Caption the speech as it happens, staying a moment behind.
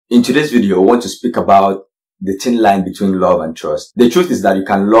In today's video, I want to speak about the thin line between love and trust. The truth is that you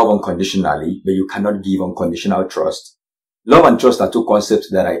can love unconditionally, but you cannot give unconditional trust. Love and trust are two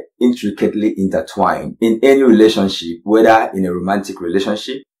concepts that are intricately intertwined in any relationship, whether in a romantic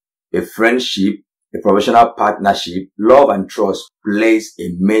relationship, a friendship, a professional partnership. Love and trust plays a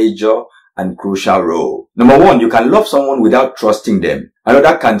major and crucial role. Number one, you can love someone without trusting them. I know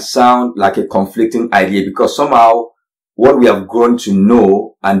that can sound like a conflicting idea because somehow what we have grown to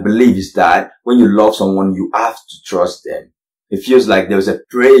know and believe is that when you love someone, you have to trust them. It feels like there's a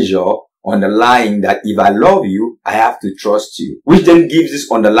pressure underlying that if I love you, I have to trust you, which then gives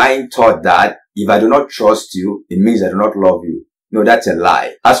this underlying thought that if I do not trust you, it means I do not love you. No, that's a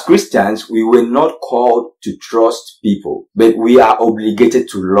lie. As Christians, we were not called to trust people, but we are obligated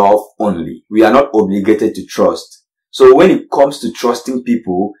to love only. We are not obligated to trust. So when it comes to trusting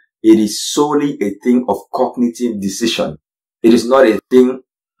people, it is solely a thing of cognitive decision. It is not a thing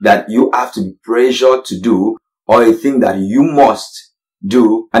that you have to be pressured to do or a thing that you must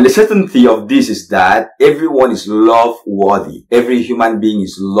do. And the certainty of this is that everyone is love worthy. Every human being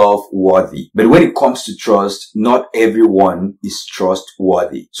is love worthy. But when it comes to trust, not everyone is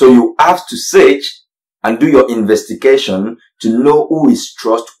trustworthy. So you have to search and do your investigation to know who is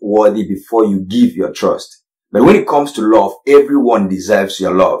trustworthy before you give your trust. But when it comes to love, everyone deserves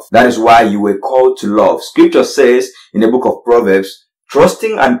your love. That is why you were called to love. Scripture says in the book of Proverbs,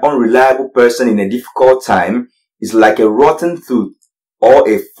 trusting an unreliable person in a difficult time is like a rotten tooth or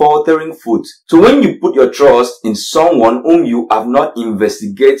a faltering foot. So when you put your trust in someone whom you have not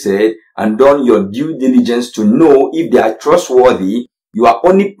investigated and done your due diligence to know if they are trustworthy, you are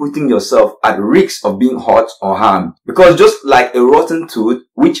only putting yourself at risk of being hurt or harmed. Because just like a rotten tooth,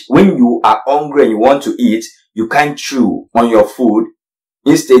 which when you are hungry and you want to eat, you can't chew on your food,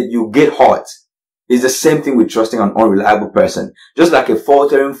 instead you get hurt. It's the same thing with trusting an unreliable person. Just like a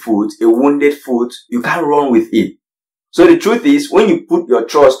faltering foot, a wounded foot, you can't run with it. So the truth is, when you put your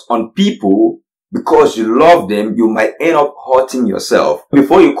trust on people because you love them, you might end up hurting yourself.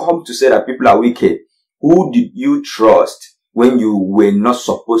 Before you come to say that people are wicked, who did you trust when you were not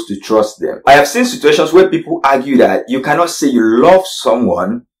supposed to trust them? I have seen situations where people argue that you cannot say you love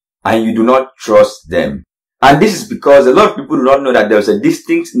someone and you do not trust them. And this is because a lot of people do not know that there's a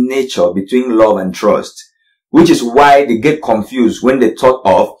distinct nature between love and trust, which is why they get confused when the thought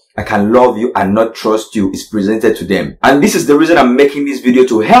of I can love you and not trust you is presented to them. And this is the reason I'm making this video,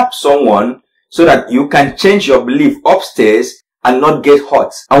 to help someone so that you can change your belief upstairs and not get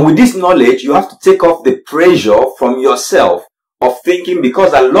hurt. And with this knowledge, you have to take off the pressure from yourself of thinking,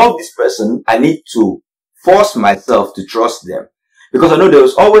 because I love this person, I need to force myself to trust them. Because I know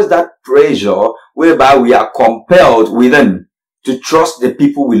there's always that pressure whereby we are compelled within to trust the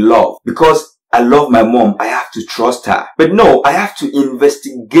people we love. Because I love my mom, I have to trust her. But no, I have to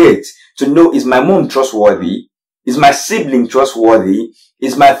investigate to know, is my mom trustworthy? Is my sibling trustworthy?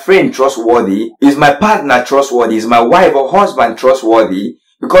 Is my friend trustworthy? Is my partner trustworthy? Is my wife or husband trustworthy?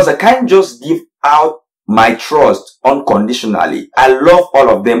 Because I can't just give out my trust unconditionally. I love all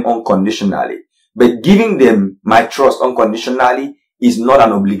of them unconditionally. But giving them my trust unconditionally is not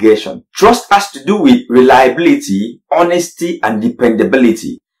an obligation. Trust has to do with reliability, honesty, and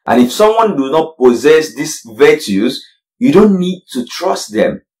dependability. And if someone does not possess these virtues, you don't need to trust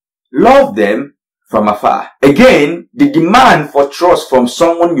them. Love them from afar. Again, the demand for trust from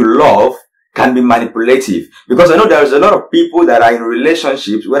someone you love can be manipulative. Because I know there's a lot of people that are in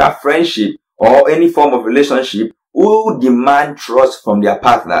relationships, whether friendship or any form of relationship, who demand trust from their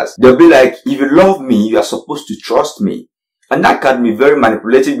partners. They'll be like, if you love me, you are supposed to trust me. And that can be very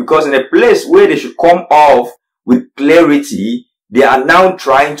manipulative, because in a place where they should come off with clarity, they are now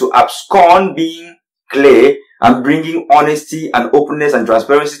trying to abscond being clear and bringing honesty and openness and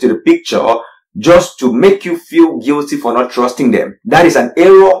transparency to the picture just to make you feel guilty for not trusting them. That is an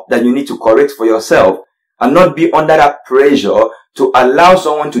error that you need to correct for yourself and not be under that pressure to allow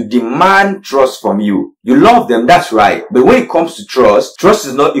someone to demand trust from you. You love them, that's right. But when it comes to trust, trust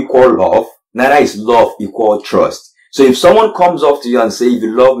is not equal love, neither is love equal trust. So if someone comes up to you and says, if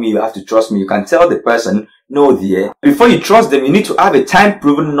you love me, you have to trust me, you can tell the person, no dear. Before you trust them, you need to have a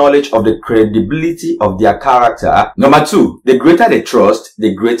time-proven knowledge of the credibility of their character. Number two, the greater the trust,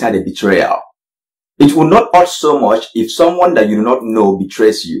 the greater the betrayal. It will not hurt so much if someone that you do not know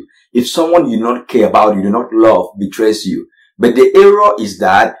betrays you. If someone you do not care about, you do not love, betrays you. But the error is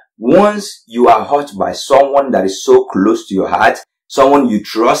that once you are hurt by someone that is so close to your heart, someone you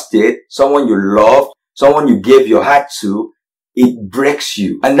trusted, someone you loved, someone you gave your heart to, it breaks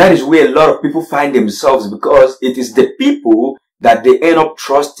you. And that is where a lot of people find themselves, because it is the people that they end up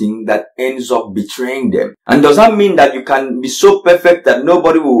trusting that ends up betraying them. And does that mean that you can be so perfect that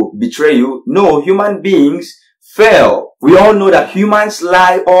nobody will betray you? No, human beings fail. We all know that humans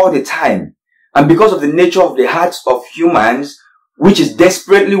lie all the time. And because of the nature of the hearts of humans, which is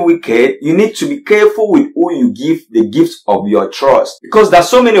desperately wicked, you need to be careful with who you give the gift of your trust. Because there are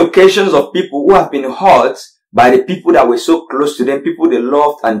so many occasions of people who have been hurt by the people that were so close to them, people they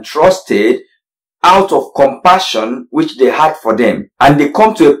loved and trusted, out of compassion which they had for them. And they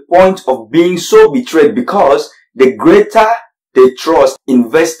come to a point of being so betrayed, because the greater the trust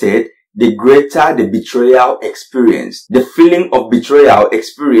invested, the greater the betrayal experience. The feeling of betrayal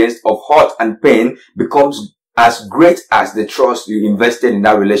experienced of hurt and pain becomes as great as the trust you invested in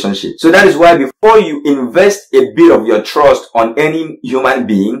that relationship. So that is why before you invest a bit of your trust on any human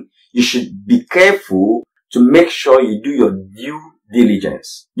being, you should be careful to make sure you do your due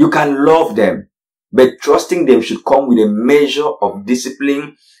diligence. You can love them, but trusting them should come with a measure of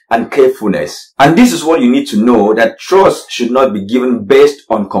discipline and carefulness. And this is what you need to know, that trust should not be given based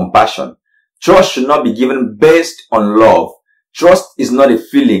on compassion. Trust should not be given based on love. Trust is not a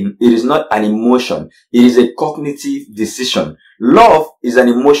feeling. It is not an emotion. It is a cognitive decision. Love is an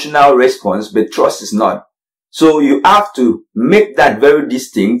emotional response, but trust is not. So you have to make that very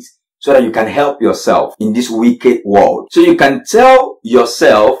distinct so that you can help yourself in this wicked world. So you can tell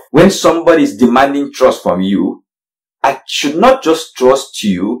yourself when somebody is demanding trust from you, I should not just trust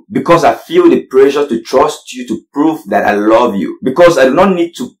you because I feel the pressure to trust you to prove that I love you. Because I do not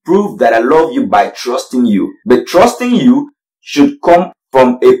need to prove that I love you by trusting you. But trusting you should come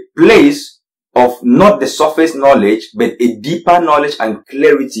from a place of not the surface knowledge, but a deeper knowledge and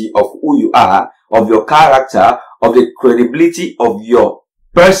clarity of who you are, of your character, of the credibility of your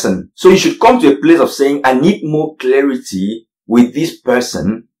person. So you should come to a place of saying, I need more clarity with this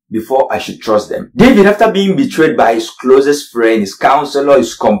person before I should trust them. David, after being betrayed by his closest friend, his counselor,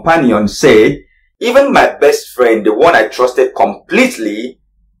 his companion, said, even my best friend, the one I trusted completely,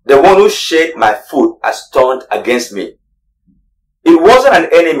 the one who shared my food, has turned against me. It wasn't an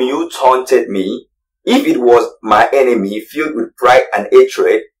enemy who taunted me. If it was my enemy filled with pride and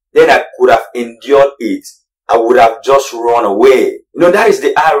hatred, then I could have endured it. I would have just run away. You know, that is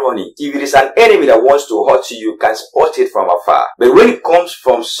the irony. If it is an enemy that wants to hurt you, you can spot it from afar. But when it comes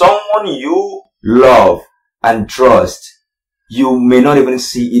from someone you love and trust, you may not even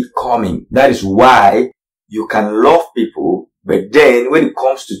see it coming. That is why you can love people, but then when it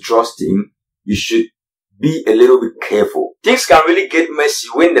comes to trusting, you should be a little bit careful. Things can really get messy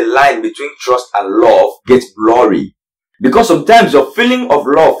when the line between trust and love gets blurry. Because sometimes your feeling of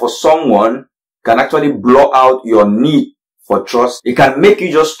love for someone can actually blow out your need for trust. It can make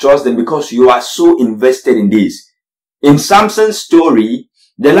you just trust them because you are so invested in this. In Samson's story,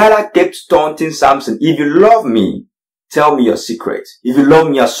 Delilah kept taunting Samson, if you love me, tell me your secret. If you love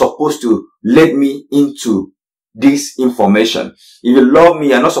me, you're supposed to let me into this information. If you love me,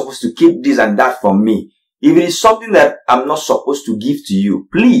 you're not supposed to keep this and that from me. If it is something that I'm not supposed to give to you,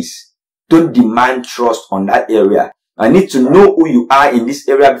 please don't demand trust on that area. I need to know who you are in this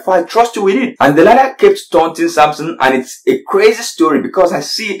area before I trust you with it. And Delilah kept taunting Samson, and it's a crazy story because I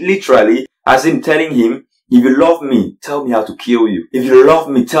see it literally as him telling him, if you love me, tell me how to kill you. If you love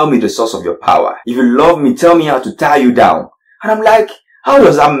me, tell me the source of your power. If you love me, tell me how to tie you down. And I'm like, how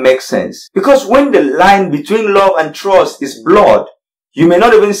does that make sense? Because when the line between love and trust is blurred, you may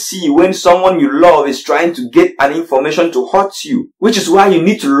not even see when someone you love is trying to get an information to hurt you. Which is why you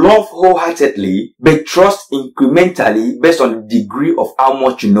need to love wholeheartedly, but trust incrementally based on the degree of how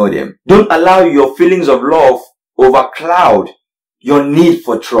much you know them. Don't allow your feelings of love overcloud your need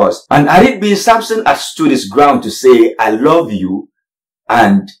for trust. And had it been Samson had stood his ground to say, I love you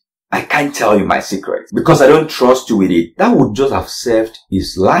and I can't tell you my secret because I don't trust you with it, that would just have saved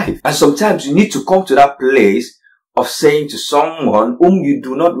his life. And sometimes you need to come to that place of saying to someone whom you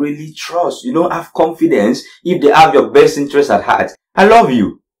do not really trust, you don't have confidence if they have your best interest at heart, I love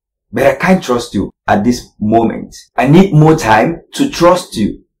you, but I can't trust you at this moment. I need more time to trust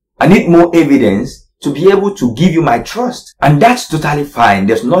you. I need more evidence to be able to give you my trust. And that's totally fine.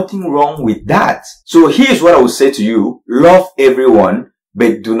 There's nothing wrong with that. So here's what I would say to you. Love everyone,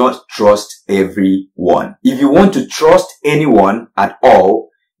 but do not trust everyone. If you want to trust anyone at all,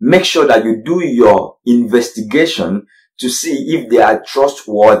 make sure that you do your investigation to see if they are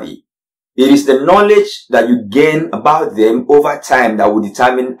trustworthy. It is the knowledge that you gain about them over time that will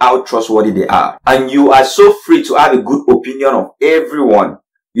determine how trustworthy they are. And you are so free to have a good opinion of everyone.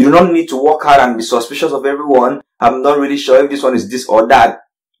 You do not need to work hard and be suspicious of everyone. I'm not really sure if this one is this or that.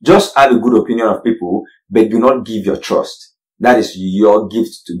 Just have a good opinion of people, but do not give your trust. That is your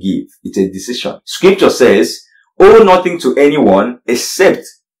gift to give. It's a decision. Scripture says, Owe nothing to anyone except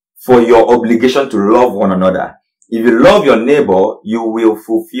for your obligation to love one another. If you love your neighbor, you will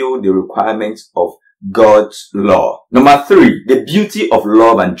fulfill the requirements of God's law. Number 3, the beauty of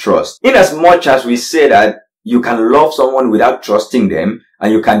love and trust. In as much as we say that you can love someone without trusting them,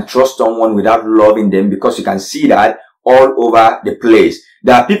 and you can trust someone without loving them, because you can see that all over the place.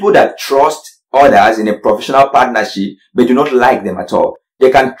 There are people that trust others in a professional partnership, but do not like them at all.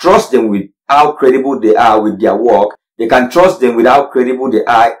 They can trust them with how credible they are with their work. They can trust them with how credible they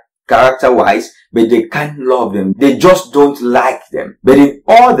are character-wise, but they can't love them. They just don't like them. But in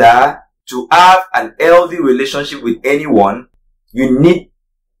order to have an healthy relationship with anyone, you need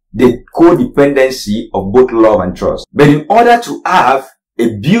the codependency of both love and trust. But in order to have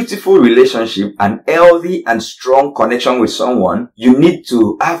a beautiful relationship, an healthy and strong connection with someone, you need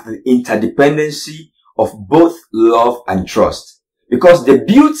to have the interdependency of both love and trust. Because the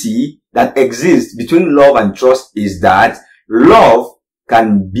beauty that exists between love and trust is that love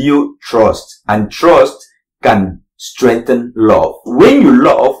can build trust, and trust can strengthen love. When you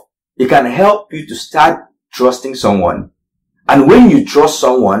love, it can help you to start trusting someone. And when you trust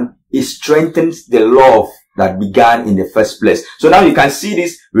someone, it strengthens the love that began in the first place. So now you can see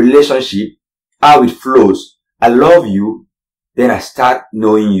this relationship, how it flows. I love you, then I start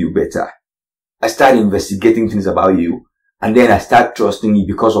knowing you better. I start investigating things about you, and then I start trusting you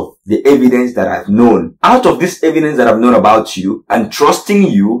because of the evidence that I've known. Out of this evidence that I've known about you and trusting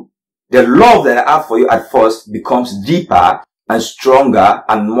you, the love that I have for you at first becomes deeper and stronger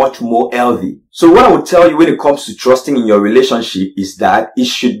and much more healthy. So what I would tell you when it comes to trusting in your relationship is that it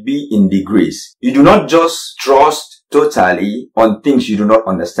should be in degrees. You do not just trust totally on things you do not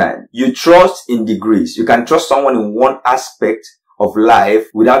understand. You trust in degrees. You can trust someone in one aspect of life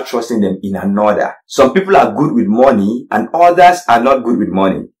without trusting them in another. Some people are good with money and others are not good with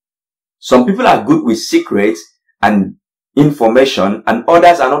money. Some people are good with secrets and information and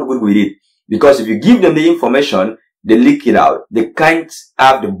others are not good with it. Because if you give them the information, they leak it out. They can't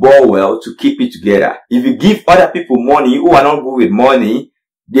have the ball well to keep it together. If you give other people money who are not good with money,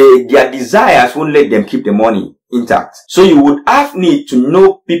 their desires won't let them keep the money intact. So you would have need to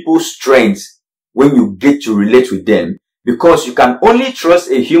know people's strengths when you get to relate with them, because you can only trust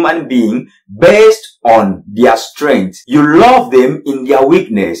a human being based on their strength. You love them in their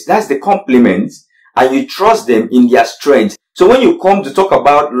weakness. That's the compliment. And you trust them in their strength. So when you come to talk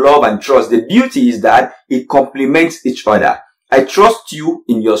about love and trust, the beauty is that it complements each other. I trust you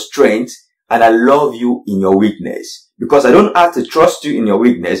in your strength and I love you in your weakness. Because I don't have to trust you in your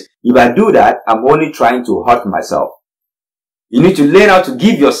weakness. If I do that, I'm only trying to hurt myself. You need to learn how to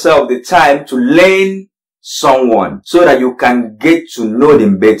give yourself the time to learn someone so that you can get to know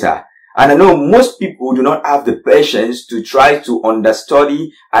them better. And I know most people do not have the patience to try to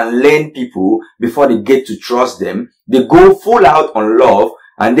understudy and learn people before they get to trust them. They go full out on love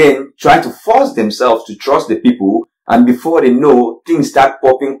and then try to force themselves to trust the people. And before they know, things start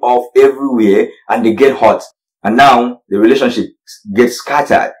popping off everywhere and they get hot. And now the relationship gets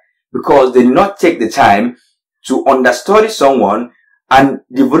scattered because they did not take the time to understudy someone and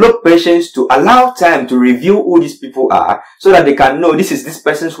develop patience to allow time to reveal who these people are so that they can know this is this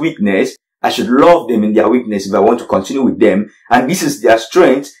person's weakness. I should love them in their weakness if I want to continue with them. And this is their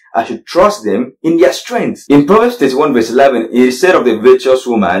strength. I should trust them in their strength. In Proverbs 31 verse 11, it is said of the virtuous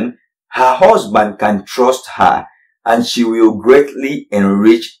woman, her husband can trust her and she will greatly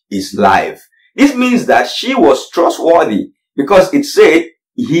enrich his life. This means that she was trustworthy because it said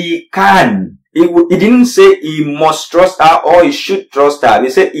he can. It didn't say he must trust her or he should trust her.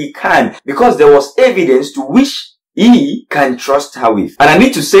 It said he can because there was evidence to which he can trust her with. And I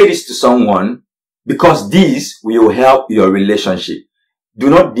need to say this to someone because this will help your relationship. Do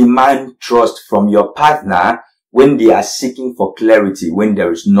not demand trust from your partner when they are seeking for clarity, when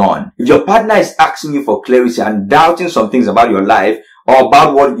there is none. If your partner is asking you for clarity and doubting some things about your life or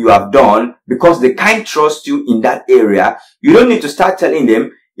about what you have done because they can't trust you in that area, you don't need to start telling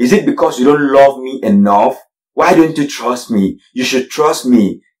them, is it because you don't love me enough? Why don't you trust me? You should trust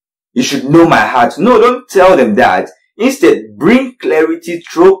me. You should know my heart. No, don't tell them that. Instead, bring clarity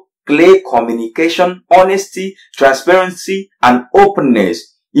through clear communication, honesty, transparency, and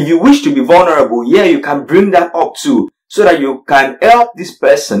openness. If you wish to be vulnerable, yeah, you can bring that up too, so that you can help this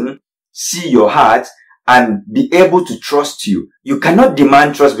person see your heart and be able to trust you. You cannot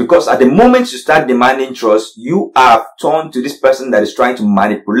demand trust because at the moment you start demanding trust, you have turned to this person that is trying to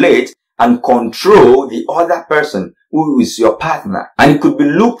manipulate and control the other person who is your partner. And it could be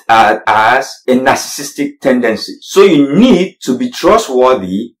looked at as a narcissistic tendency. So you need to be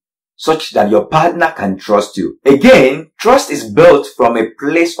trustworthy such that your partner can trust you. Again, trust is built from a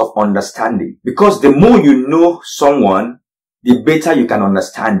place of understanding, because the more you know someone, the better you can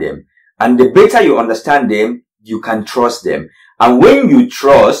understand them. And the better you understand them, you can trust them. And when you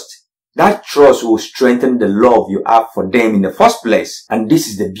trust, that trust will strengthen the love you have for them in the first place. And this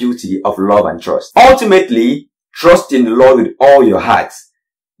is the beauty of love and trust. Ultimately, trust in the Lord with all your heart.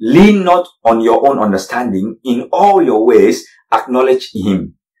 Lean not on your own understanding. In all your ways, acknowledge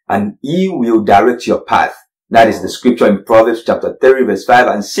Him, and He will direct your path. That is the scripture in Proverbs chapter 3 verse 5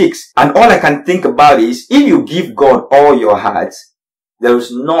 and 6. And all I can think about is, if you give God all your heart, there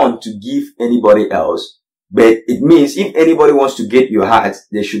is none to give anybody else. But it means if anybody wants to get your heart,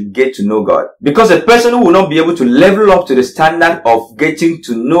 they should get to know God. Because a person who will not be able to level up to the standard of getting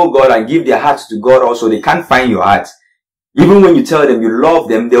to know God and give their hearts to God also, they can't find your heart. Even when you tell them you love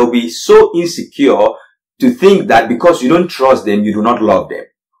them, they'll be so insecure to think that because you don't trust them, you do not love them.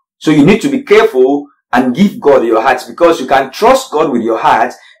 So you need to be careful and give God your heart, because you can trust God with your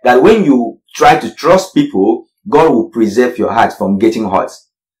heart, that when you try to trust people, God will preserve your heart from getting hurt.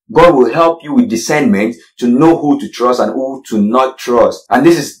 God will help you with discernment to know who to trust and who to not trust. And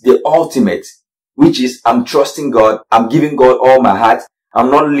this is the ultimate, which is I'm trusting God. I'm giving God all my heart.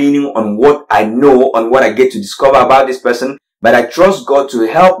 I'm not leaning on what I know, on what I get to discover about this person, but I trust God to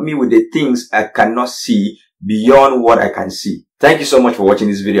help me with the things I cannot see beyond what I can see. Thank you so much for watching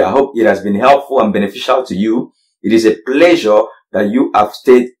this video. I hope it has been helpful and beneficial to you. It is a pleasure that you have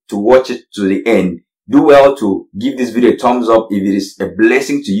stayed to watch it to the end. Do well to give this video a thumbs up if it is a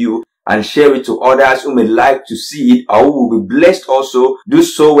blessing to you, and share it to others who may like to see it or who will be blessed also. Do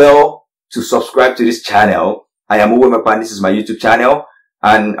so well to subscribe to this channel. I am Uwemepan. This is my YouTube channel,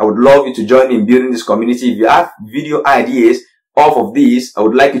 and I would love you to join me in building this community. If you have video ideas off of these, I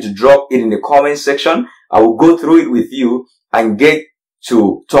would like you to drop it in the comment section. I will go through it with you and get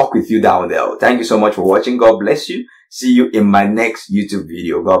to talk with you down there. Thank you so much for watching. God bless you. See you in my next YouTube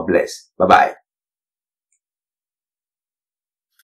video. God bless. Bye-bye.